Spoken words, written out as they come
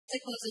to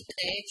close it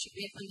today, it should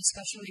be a fun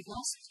discussion. We've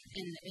lost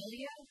in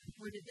Ilya.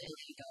 Where did the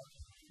Ilya go?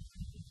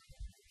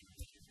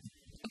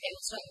 Okay,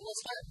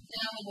 we'll start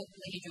now, and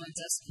hopefully he joins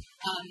us.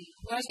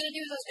 What I was going to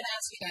do is I was going to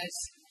ask you guys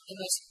the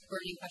most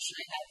burning question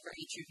I had for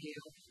each of you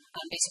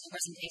based on the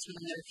presentation,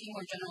 and there are a few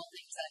more general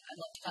things that I'd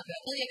love to talk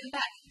about. Ilya, come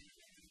back.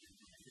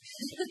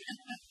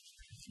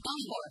 On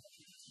board.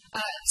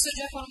 So,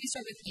 Geoff, why don't we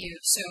start with you?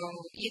 So,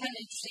 you had an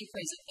interesting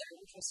phrase up there,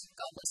 which was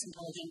godless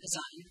intelligent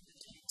design.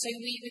 So,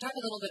 we talked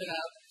a little bit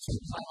about sort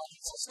of the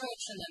biological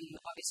approach and then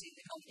obviously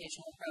the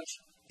computational approach.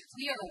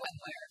 We are a wet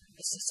wire.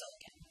 This is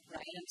silicon,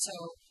 right? And so,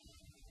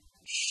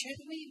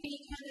 should we be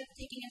kind of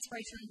taking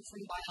inspiration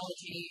from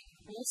biology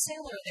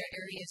wholesale, or are there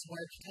areas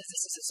where, because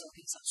this is a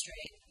silicon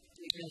substrate,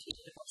 we really need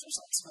to divorce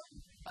ourselves from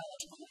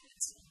biological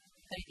methods?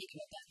 How do you think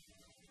about that?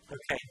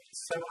 Okay,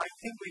 so I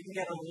think we can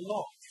get a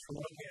lot from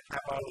looking at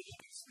how biology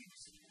does things.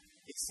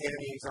 It's the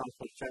only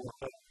example of general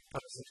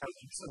purpose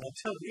intelligence, and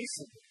until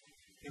recently,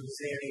 it was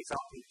the only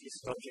example of use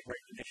of object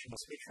recognition or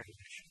speech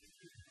recognition.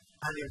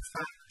 And in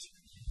fact,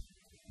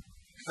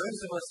 those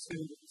of us who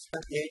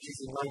spent the 80s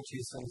and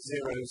 90s and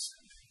zeros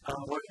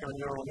working on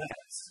neural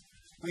nets,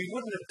 we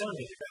wouldn't have done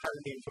it if it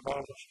hadn't been for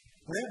biology.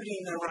 Nobody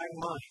in their right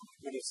mind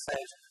would have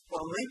said,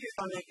 well, maybe if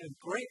I make a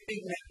great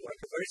big network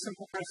of very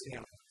simple processing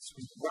elements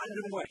with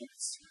random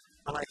weights,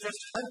 and I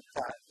just hope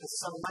that there's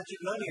some magic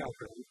learning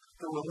algorithm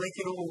that will make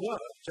it all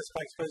work just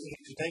by exposing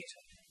it to data.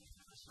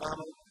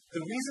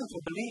 The reason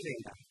for believing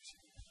that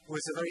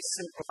was a very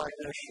simplified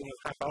notion of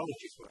how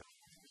biologies work.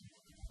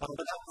 But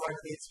that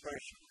provided the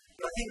inspiration.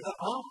 But I think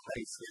there are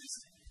places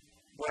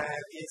where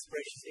the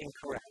inspiration is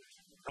incorrect.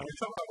 And we'll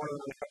talk about one of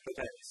them in a couple of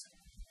days.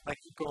 I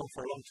could go on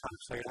for a long time,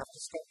 so you'll have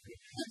to stop me.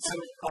 So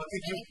I'll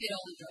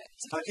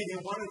give you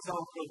one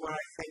example where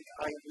I think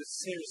I was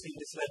seriously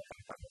misled by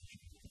biology.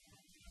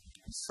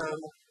 So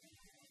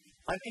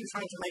I've been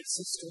trying to make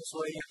systems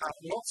where you have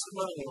lots of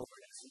learning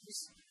organisms,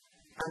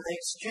 and they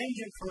exchange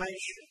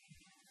information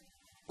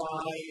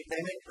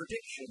they make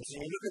predictions, and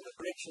you look at the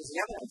predictions the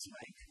other ones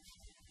make.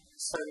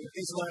 So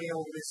these learning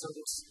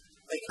organisms,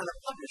 they kind of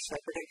publish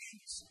their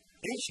predictions.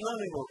 Each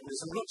learning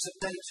organism looks at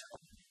data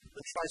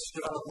and tries to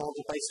develop a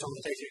model based on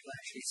the data it can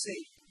actually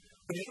see.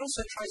 But it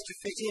also tries to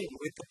fit in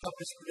with the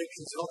published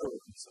predictions of other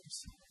organisms,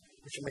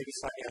 which are maybe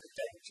slightly out of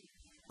date.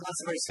 And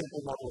that's a very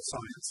simple model of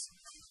science.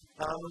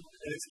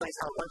 It explains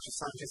how a bunch of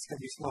scientists can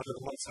be smarter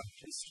than one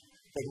scientist.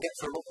 They can get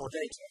through a lot more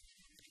data.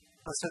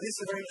 And so this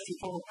is a very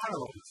interesting form of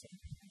parallelism.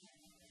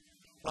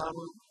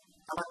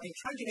 And I've been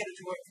trying to get it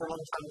to work for a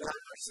long time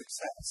without much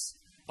success.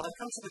 But I've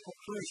come to the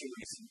conclusion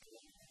recently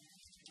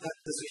that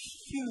there's a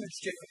huge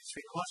difference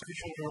between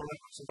artificial neural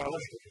networks and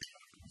biological neural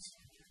networks.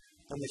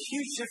 And the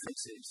huge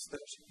difference is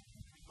that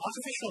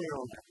artificial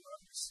neural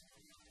networks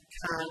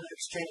can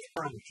exchange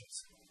parameters.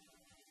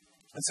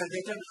 And so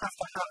they don't have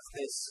to have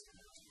this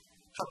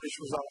publish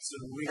results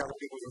and read other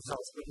people's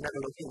results but never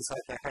look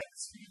inside their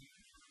heads.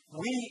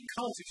 We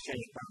can't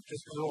exchange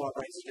parameters because all our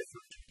brains are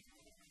different.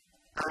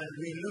 And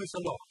we lose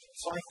a lot.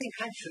 So I think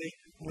actually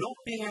not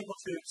being able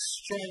to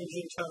exchange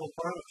internal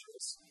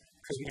parameters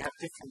because we have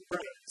different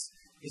brains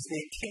is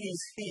the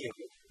Achilles heel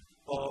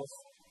of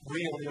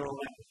real neural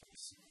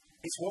networks.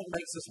 It's what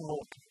makes us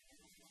mortal.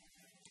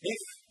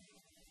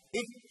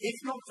 If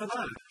not for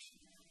that,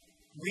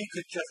 we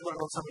could just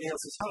run on somebody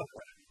else's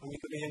hardware and we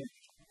could be in it.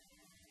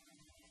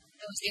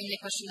 That was the only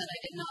question that I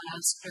did not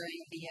ask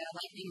during the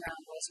lightning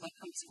round was what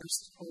comes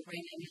first, whole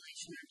brain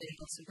emulation or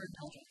digital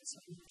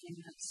superintelligence. So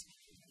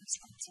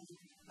that's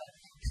something.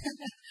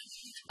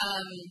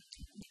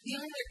 The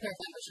only other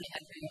clarifying question I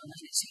had for you on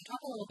that is you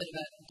talk a little bit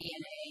about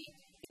DNA.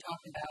 You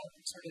talked about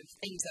sort of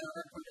things that are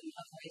recorded in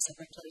other ways,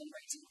 like reptilian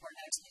brains and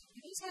cortex. Do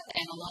you guys have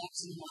analogs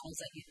in the models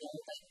that you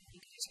build that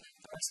you can use with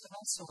the rest of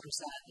us, or is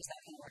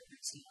that kind of work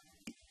you're seeing?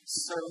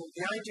 So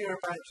the idea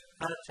about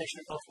adaptation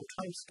at multiple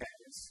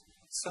timescales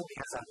certainly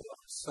has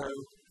analogs. So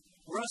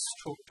Russ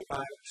talked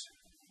about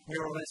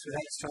neural nets with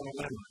external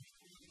memory.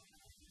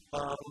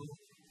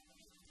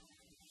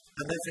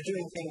 And then for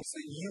doing things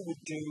that you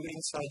would do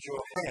inside your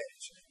head,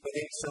 but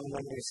the external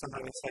memory is somehow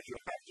inside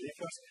your head. And if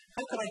you ask,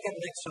 how can I get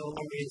an external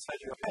memory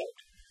inside your head?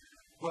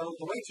 Well,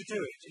 the way to do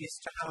it is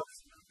to have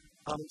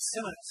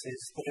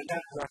synapses that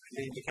adapt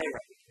rapidly in decay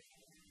rapidly,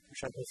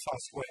 which are called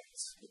fast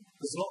waves.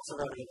 There's lots of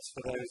evidence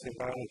for those in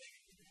biology.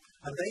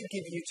 And they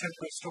give you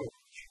temporary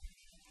storage.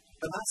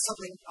 And that's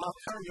something our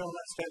current neural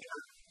nets don't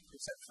have,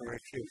 except for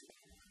very few.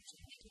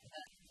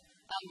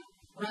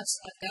 Russ,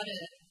 I've got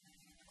a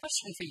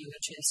question for you,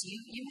 which is,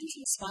 you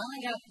mentioned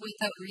smiling out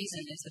without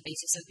reason is the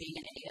basis of being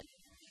an idiot.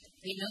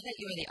 We know that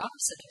you are the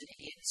opposite of an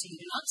idiot, so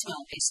you do not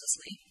smile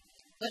baselessly.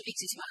 What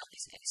makes you smile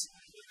these days?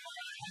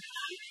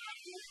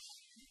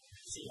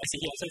 I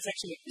see. Yeah. So it's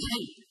actually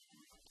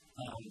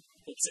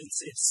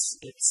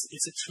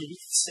it's a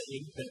truth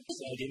saying that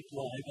I didn't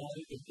lie about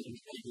it. I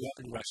grew up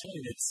in Russia,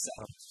 and it's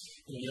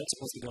you're not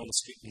supposed to go on the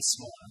street and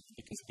smile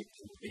because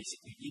people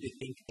basically either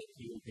think that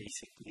you're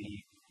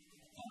basically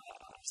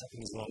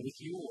something is wrong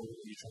with you, or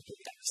you try to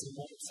attack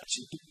someone. It's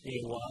actually took me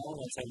a while.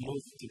 Once I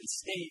moved to the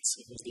States,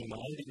 it was the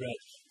undergrad.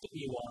 It took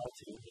me a while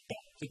to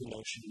adapt to the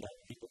notion that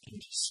people can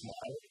just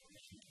smile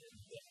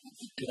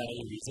without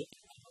any reason.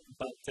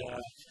 But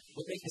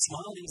what makes me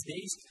smile these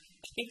days,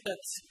 I think that,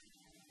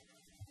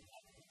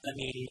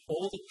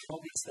 all the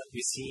progress that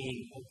we're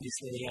seeing,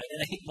 obviously,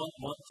 and I think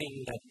one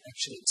thing that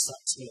actually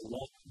excites me a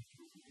lot on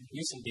a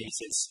recent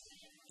basis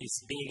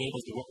is being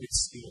able to work with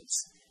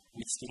students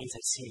at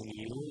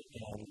CMU,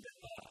 and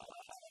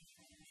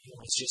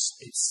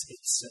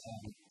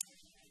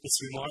it's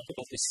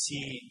remarkable to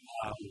see.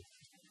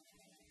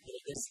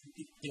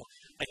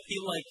 I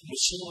feel like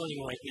machine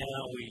learning right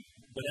now.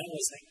 When I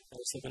was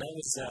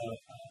a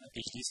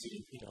PhD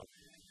student,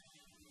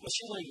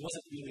 machine learning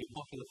wasn't really a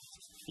popular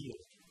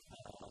field.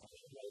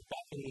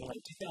 Back in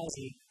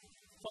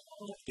 2005, 2004,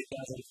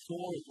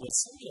 it was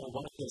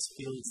one of those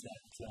fields that.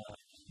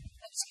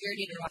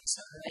 Security to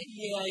Rockstar, right?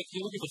 Yeah, if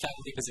you're looking for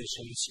faculty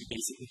positions, you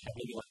basically have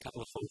maybe a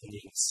couple of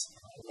openings.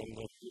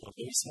 When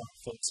very smart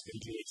folks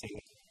graduating,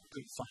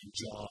 could find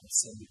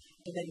jobs,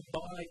 and then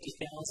by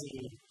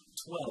 2012,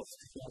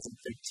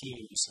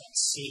 2013, you start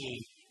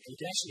seeing, and you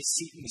can actually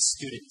see it in the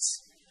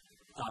students.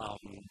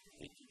 And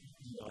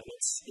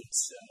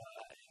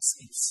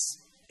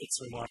it's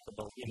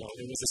remarkable.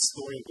 There was a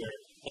story where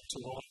at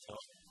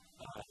Toronto,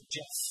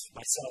 Geoff,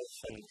 myself,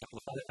 and a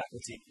couple of other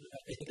faculty,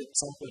 I think at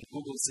some point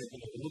Google said,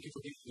 we're looking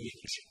for people for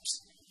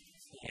internships.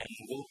 And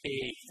we'll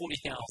pay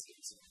 $40,000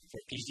 for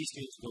a PhD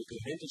student to go to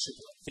an internship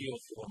for like 3 or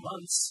 4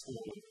 months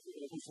for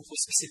a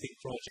specific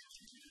project.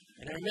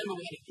 And I remember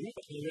we had a group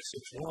at the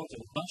University of Toronto,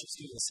 a bunch of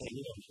students saying,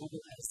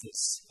 Google has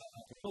this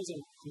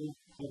proposal, who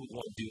would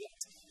want to do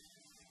that?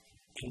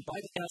 And by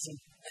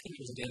I think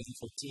it was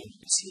 2014,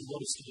 you see a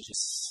lot of students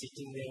just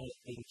sitting there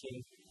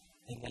thinking,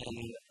 and then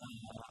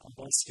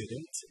one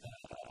student,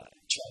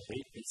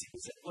 Charlie,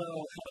 basically said,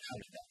 well, how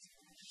about that?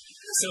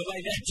 So by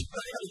that, you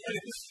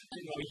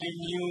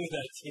knew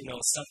that,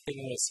 something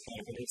was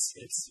kind of,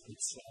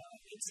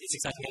 it's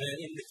exciting.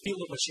 And in the field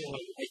of machine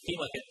learning, I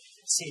feel like at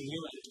CMU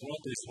and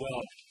Toronto as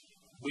well,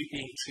 we're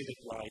being treated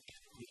like,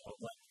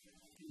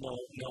 no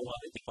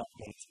other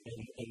department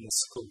in the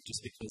school,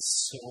 just because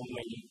so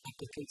many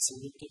applicants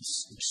and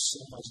there's so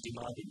much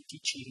demand in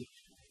teaching.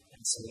 And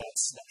so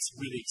that's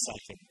really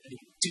exciting.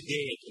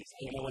 Today,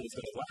 I don't know when it's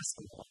going to last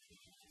for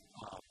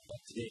long,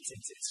 but today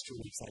it's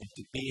truly exciting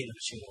to be in a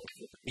machine learning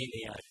field, to be in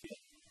the AI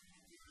field.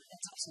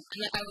 That's awesome.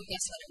 And I would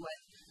guess that it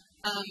would.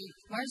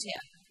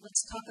 Marzyeh,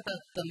 let's talk about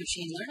the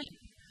machine learning.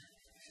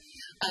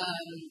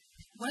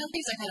 One of the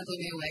things that kind of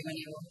blew me away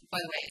by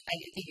the way, I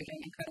think you're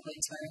doing incredibly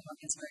inspiring work.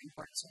 It's very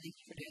important, so thank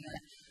you for doing that.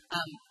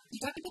 You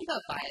talked a bit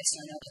about bias, and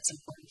I know that's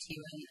important to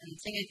you. And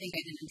the thing I think I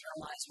didn't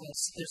internalize was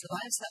there's the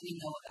bias that we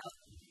know about,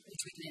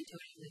 which we can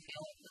intuitively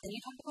feel. But then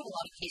you talk about a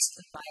lot of cases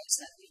of bias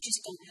that we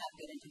just don't have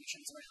good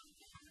intuitions around.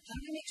 How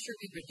do we make sure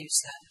we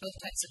reduce that, both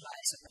types of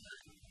bias over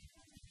time?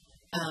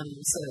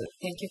 So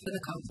thank you for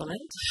the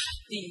compliment.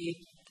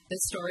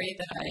 The story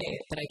that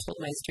I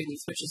told my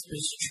students, which was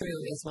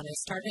true, is when I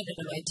started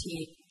at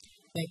MIT,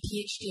 my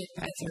PhD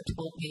advisor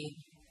told me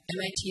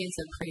MIT is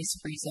a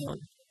praise-free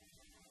zone,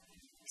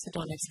 so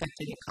don't expect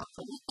any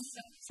compliments.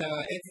 So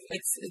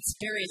it's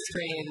very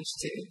strange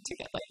to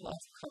get like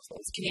lots of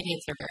compliments.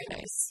 Canadians are very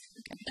nice.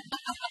 Okay.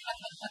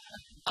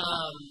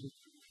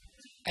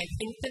 I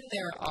think that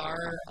there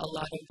are a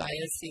lot of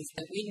biases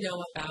that we know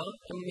about,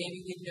 and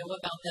maybe we know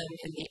about them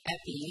in the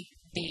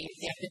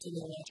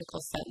epidemiological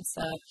sense.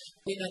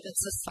 We know that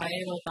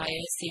societal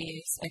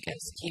biases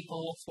against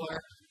people for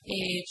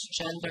age,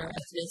 gender,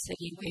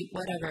 ethnicity, weight,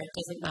 whatever, it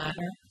doesn't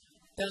matter.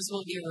 Those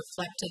will be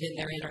reflected in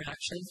their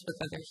interactions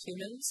with other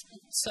humans.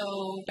 So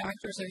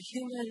doctors are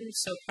human,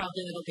 so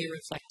probably it'll be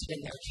reflected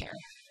in their care.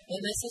 And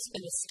this has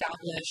been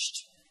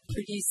established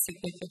pretty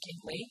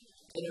significantly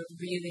in a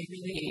really,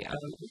 really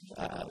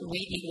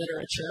weighty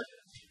literature,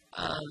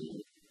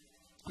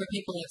 where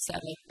people have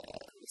said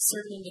that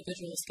certain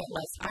individuals get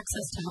less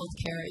access to health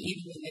care.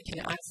 Even when they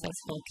can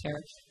access health care,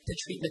 the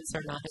treatments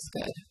are not as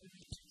good.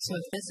 So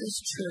if this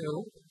is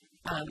true,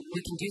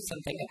 we can do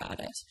something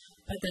about it.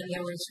 But then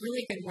there was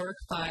really good work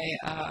by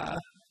a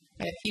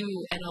few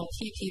NLP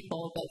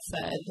people that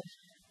said,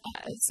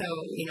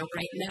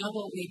 right now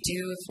what we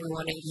do if we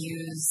want to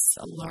use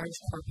a large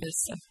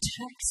corpus of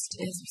text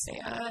is we say,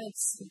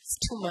 it's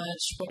too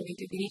much. What do?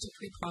 We need to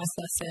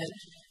pre-process it.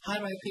 How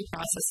do I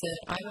pre-process it?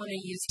 I want to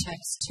use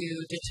text to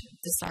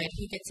decide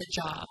who gets a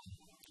job.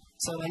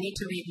 So I need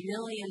to read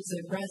millions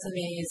of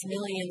resumes,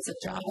 millions of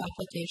job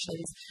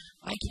applications.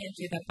 I can't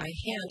do that by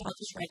hand.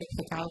 I'll just write a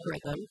quick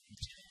algorithm.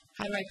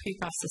 How do I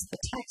pre-process the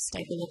text?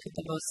 I can look at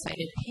the most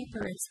cited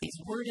paper. It's these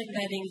word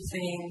embedding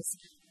things.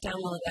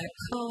 Download that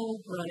code,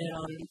 run it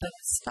on the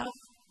stuff,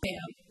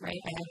 bam, right?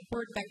 I have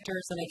word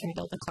vectors and I can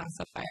build a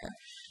classifier.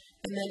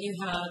 And then you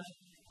have,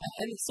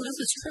 and so this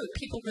is true,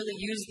 people really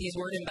use these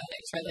word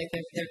embeddings, right? Like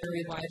they're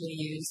very widely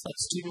used, like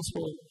students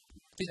will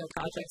do their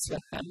projects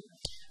with them.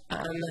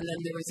 And then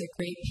there was a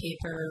great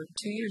paper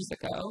 2 years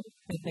ago,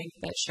 I think,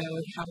 that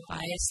showed how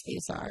biased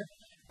these are,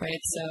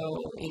 right? So,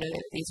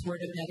 these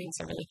word embeddings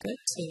are really good.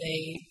 So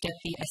they get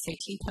the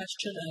SAT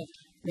question of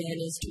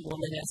man is to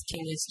woman as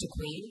king is to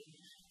queen.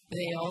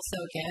 They also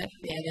get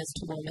man is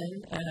to woman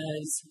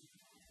as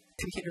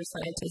computer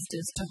scientist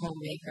is to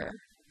homemaker.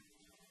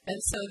 And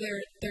so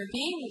they're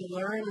being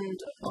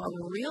learned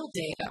on real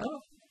data,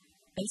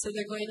 and so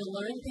they're going to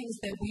learn things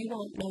that we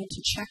won't know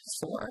to check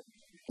for,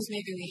 because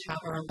maybe we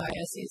have our own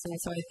biases. And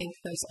so I think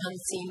those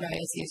unseen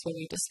biases, when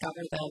we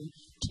discover them,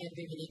 can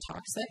be really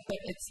toxic, but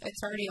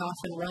it's already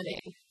off and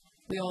running.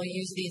 We all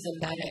use these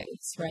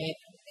embeddings, right?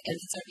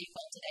 Because it's our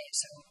default today,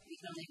 so we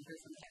can only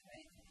improve from there,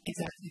 right?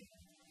 Exactly.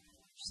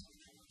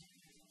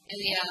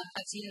 Ilya,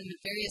 I've seen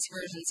various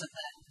versions of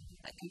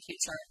that compute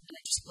chart, and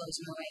it just blows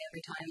me away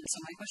every time.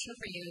 So my question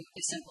for you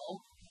is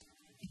simple.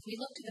 If we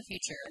look to the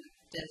future,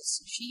 does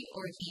she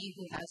or he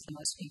who has the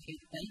most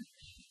compute win?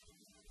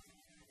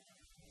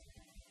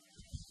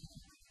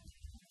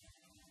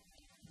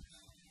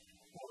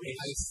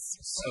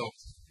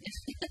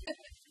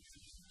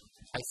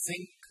 I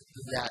think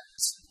that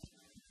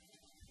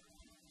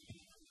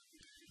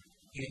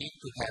you need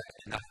to have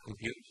enough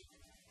compute.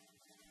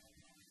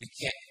 You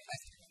can't.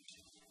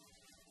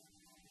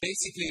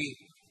 Basically,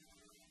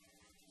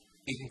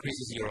 it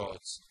increases your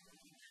odds.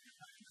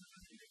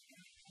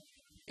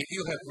 If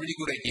you have really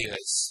good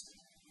ideas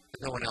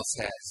that no one else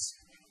has,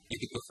 you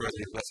could go further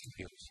with less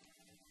compute.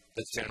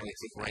 That's generally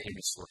true for any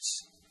resource.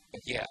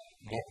 But yeah,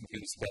 more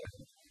compute is better.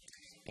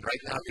 And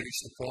right now, we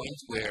reached the point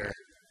where,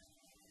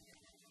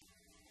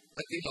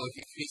 if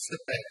you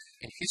step back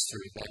in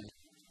history, then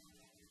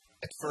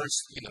at first,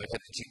 you had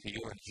the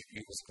GPU, and the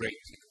GPU was great.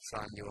 You could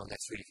run neural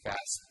nets really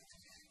fast.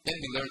 Then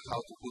we learned how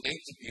to put 8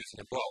 GPUs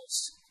in a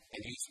box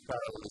and use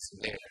parallelism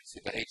there. So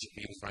you got 8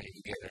 GPUs running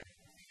together.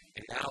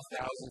 And now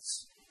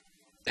tens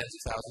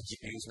of thousands of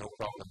GPUs, no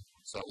problem.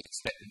 So I would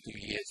expect in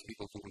 2 years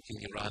people to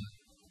routinely run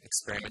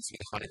experiments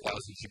with 100,000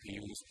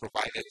 GPUs,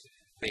 provided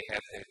they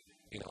have a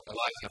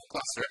large enough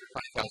cluster.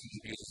 100,000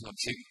 GPUs is not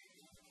cheap.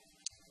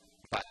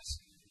 But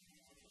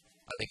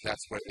I think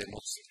that's where the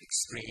most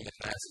extreme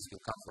advances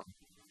will come from.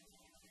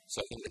 So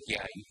I think that,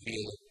 you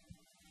feel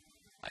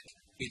like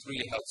it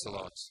really helps a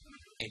lot.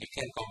 And you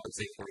can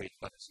compensate for it,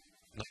 but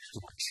not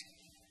too much.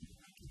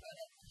 Got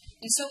it.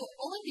 And so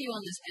all of you on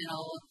this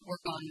panel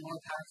work on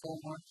more powerful,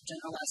 more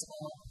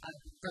generalizable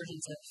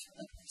versions of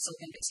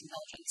silicon-based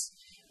intelligence.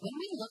 When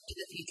we look to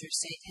the future,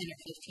 say 10 or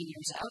 15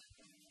 years out,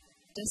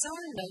 does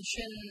our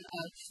notion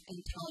of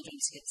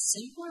intelligence get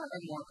simpler or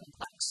more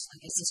complex?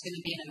 Like, is this going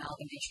to be an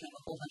amalgamation of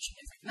a whole bunch of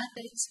different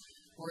methods,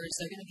 or is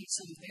there going to be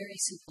some very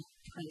simple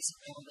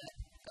principle that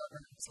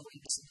governs the way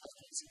this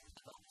intelligence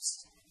develops?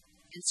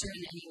 Answer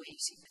in any way you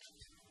see fit.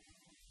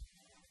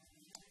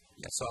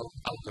 Yeah, so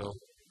I'll go.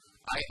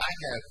 I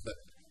have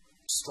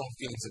strong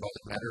feelings about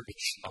the matter,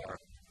 which are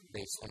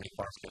based only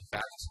partially on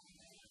facts.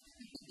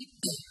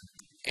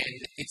 And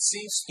it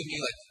seems to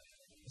me like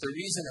the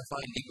reason I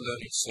find deep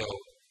learning so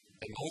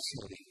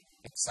emotionally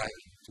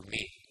exciting to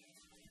me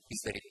is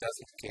that it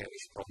doesn't care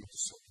which problem to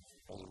solve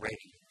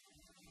already.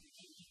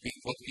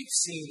 What we've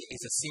seen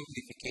is a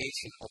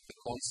simplification of the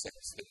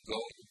concepts that go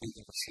into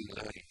building machine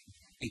learning.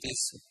 It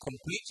is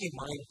completely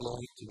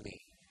mind-blowing to me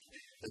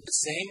that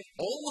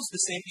almost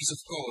the same piece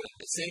of code,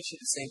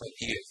 essentially the same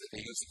ideas that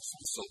they use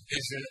to solve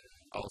vision,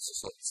 also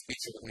solve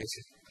speech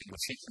recognition and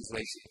machine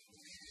translation.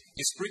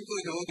 You sprinkle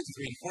it a little bit of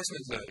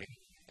reinforcement learning,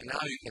 and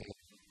now you can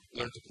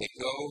learn to play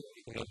Go,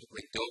 you can learn to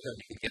play Dota, and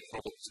you can get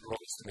robots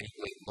to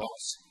manipulate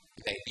blocks.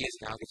 The idea is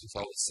now that it's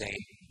all the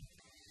same.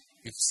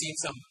 We've seen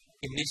some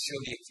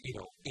initial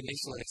and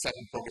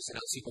exciting progress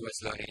in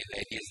unsupervised learning, and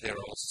the ideas there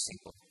are also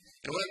simple.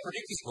 And what I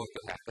predict is going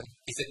to happen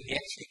is that we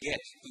actually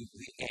get to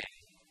the end.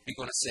 We're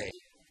going to say,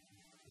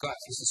 God,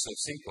 this is so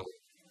simple.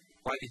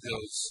 Why did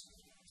those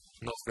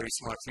not very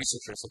smart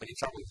researchers have any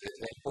trouble with it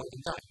at that point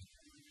in time?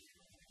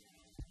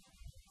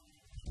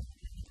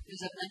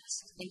 Who's up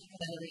next? Thank you for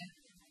that, Ilya.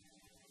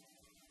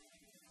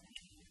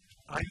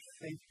 I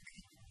think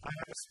I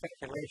have a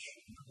speculation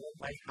that what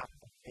may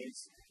happen is,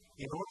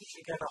 in order to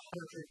get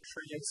 100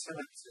 trillion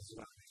synapses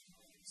running,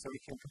 so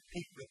we can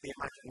compete with the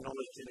amount of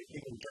knowledge in a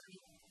human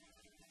brain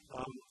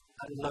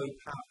at low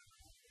power,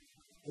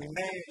 we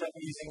may end up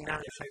using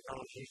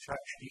nanotechnology to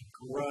actually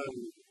grow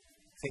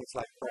things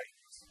like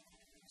brains.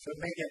 So it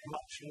may get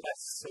much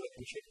less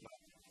silicon chip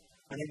level.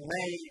 And it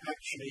may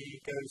actually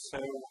go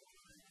so,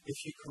 if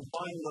you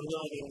combine the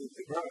learning with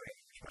the growing,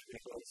 which might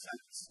make a lot of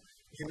sense,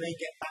 you may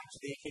get back to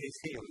the Achilles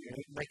heel.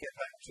 You may get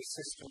back to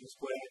systems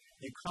where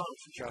you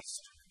can't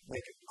just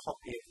make a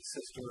copy of the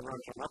system and run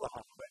it on other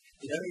hardware.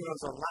 It only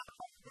runs on that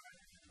hardware.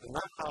 And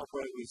that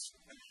hardware was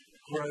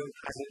grown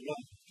as it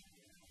learned.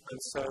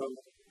 And so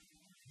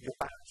you're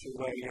back to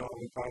where you are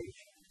with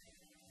biology.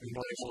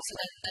 So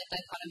that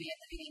dichotomy at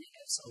the beginning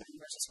of silicon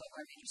versus what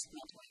are just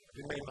melt away.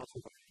 It may melt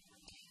away.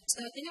 So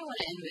the thing I want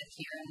to end with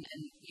here,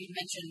 and you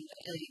mentioned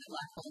Ilya, the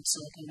black hole in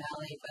Silicon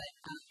Valley, but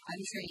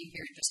I'm sure you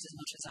hear it just as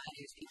much as I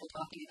do, people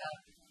talking about,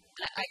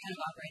 and I kind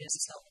of operate as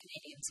a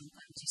self-Canadian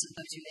sometimes. You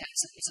sometimes do the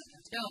accent, you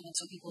sometimes don't, and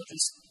so people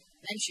just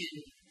mention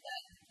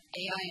that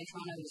AI in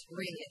Toronto is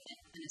really a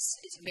thing, and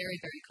it's very,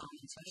 very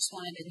common. So I just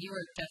wanted, and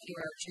Geoff, you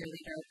were our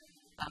cheerleader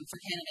for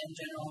Canada in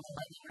general, the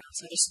lightning round.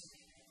 So just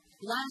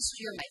last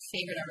year, my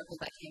favorite article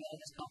that came out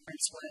of this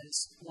conference was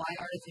why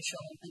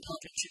artificial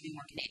intelligence should be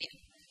more Canadian.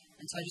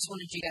 And so I just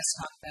wanted you guys to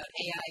talk about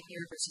AI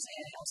here versus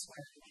AI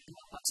elsewhere and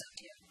what pops up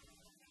to you.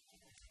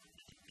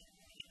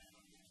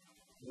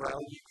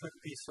 Well, you could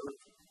be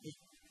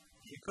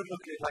you could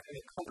look at it like an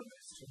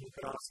economist, and you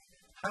could ask,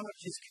 how much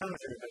is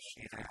Canada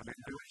investing in AI, and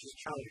how much is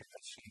China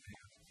investing in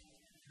AI?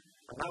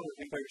 And that would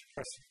be very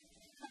depressing.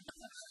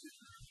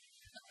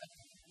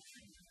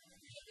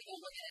 We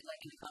don't look at it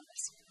like an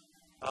economist.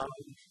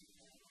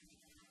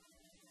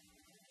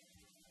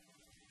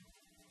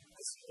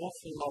 There's an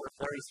awful lot of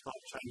very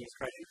smart Chinese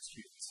graduate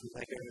students, and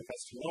they're going to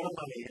invest a lot of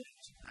money in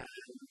it,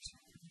 and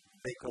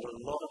they've got a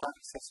lot of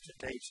access to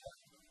data,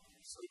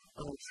 sort of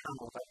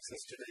untrammeled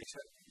access to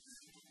data.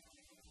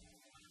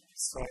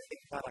 So I think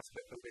that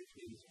aspect of it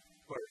is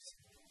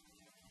worrisome.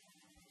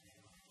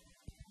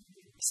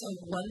 So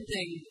one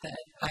thing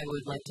that I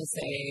would like to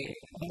say,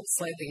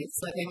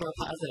 slightly more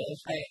positive,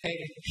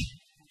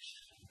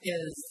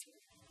 is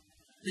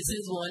this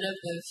is one of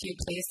the few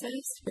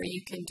places where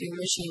you can do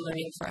machine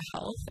learning for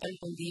health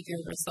and believe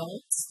your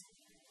results,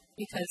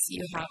 because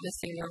you have a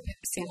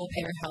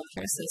single-payer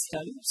healthcare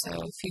system. So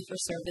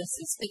fee-for-service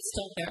it's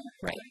still there,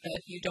 right?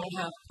 But you don't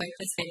have quite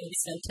the same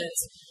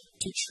incentives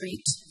to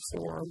treat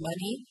for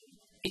money.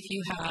 If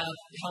you have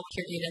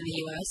healthcare data in the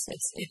U.S.,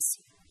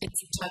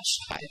 it's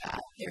touched by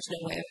that. There's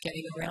no way of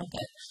getting around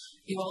it.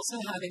 You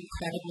also have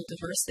incredible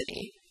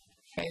diversity.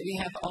 Right? We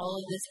have all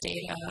of this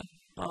data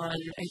on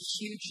a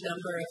huge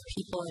number of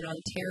people in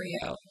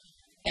Ontario,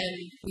 and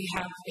we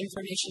have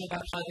information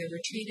about how they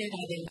were treated,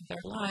 how they lived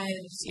their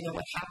lives,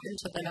 what happened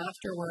to them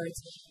afterwards.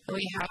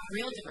 And we have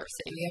real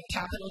diversity. We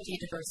have capital D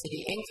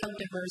diversity, income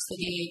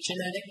diversity,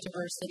 genetic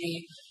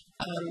diversity.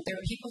 There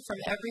are people from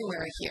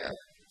everywhere here,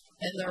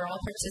 and they're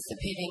all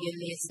participating in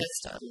these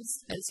systems.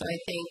 And so I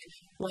think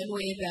one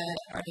way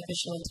that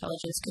artificial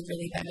intelligence could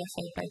really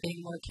benefit by being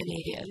more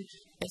Canadian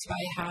is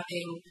by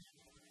having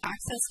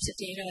access to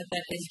data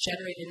that is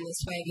generated in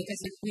this way.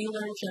 Because if we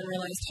learn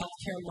generalized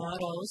healthcare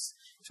models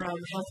from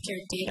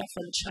healthcare data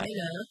from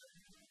China,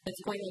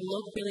 it's going to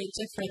look really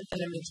different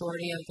than a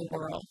majority of the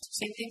world.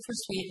 Same thing for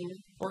Sweden,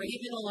 or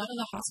even a lot of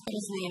the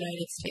hospitals in the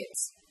United States.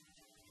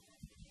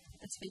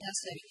 That's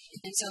fantastic.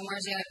 And so,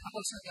 Marzyeh,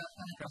 go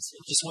ahead, Russ.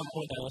 Just one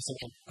point I also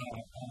can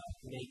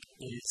make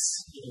is,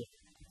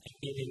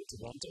 being in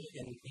Toronto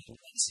and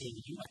seeing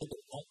you, I think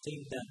one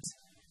thing that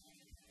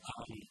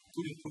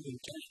could improve in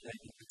Canada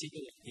in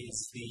particular is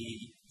the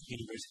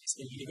universities.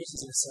 The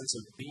universities in the sense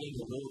of being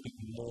a little bit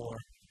more,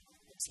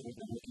 sort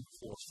of looking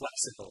for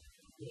flexible,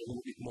 a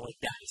little bit more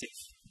adaptive.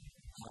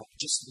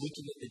 Just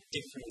looking at the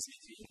difference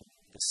between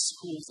the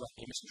schools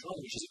like University of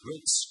Toronto, which is a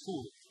great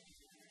school,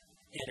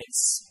 and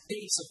its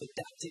pace of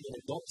adapting and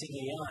adopting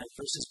AI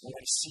versus what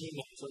I'm seeing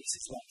at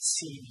places like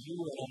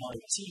CMU and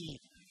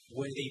MIT,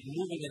 where they're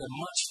moving at a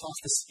much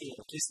faster scale,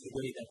 at least the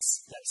way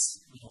that's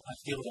I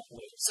feel that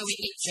way. So we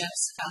need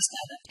Geoff's fast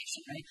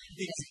adaptation, right?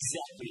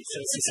 Exactly. So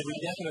we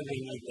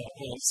definitely need that.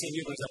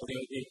 CMU, for example,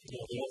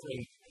 they're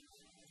offering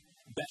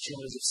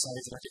bachelors of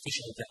science in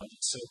artificial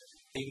intelligence. So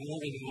they're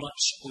moving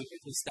much quicker.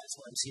 At least that's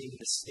what I'm seeing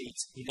in the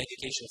States, in the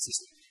educational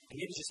system.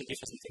 And maybe just a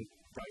difference between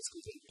private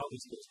schools and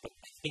public schools, but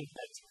I think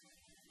that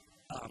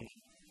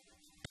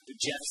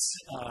Geoff's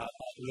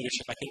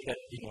leadership, I think that,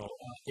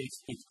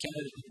 if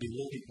Canada could be a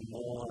little bit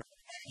more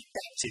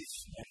adaptive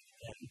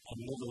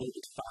and move a little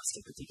bit faster,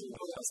 particularly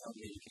when it comes to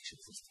the education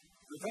system.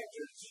 The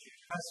vectors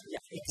has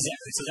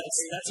exactly. So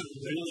that's a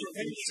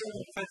really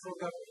federal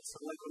government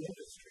and local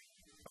industry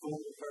are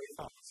all very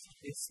fast.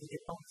 It's the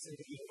departments in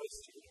the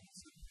university.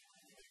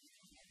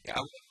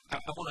 Yeah,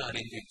 I want to add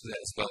into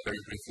that as well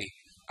very briefly.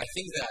 I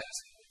think that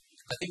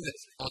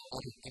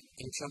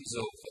in terms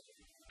of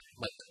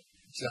like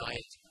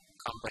giant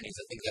companies,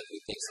 I think that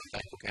will take some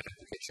time for Canada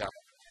to catch up.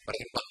 But I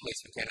think one place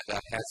for Canada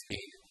has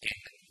been,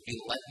 and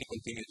will likely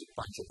continue to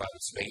punch about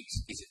its weight,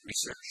 is in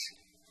research.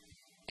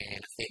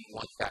 And I think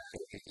one factor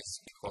of it is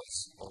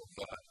because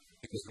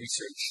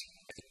research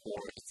at its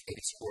core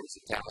is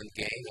a talent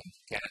game, and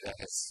Canada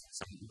has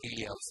some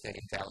really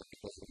outstanding talent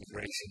because of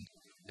immigration.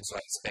 And so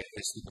I expect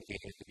this to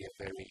continue to be a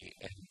very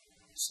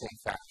strong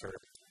factor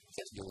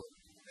that will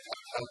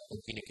help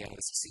continue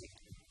Canada succeed.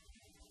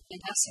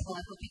 Fantastic. Well,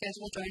 I hope you guys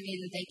will join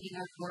me in thanking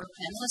our four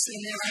panelists in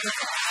their round of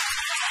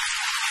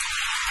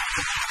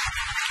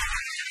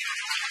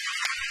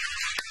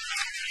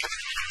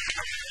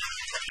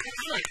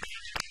applause.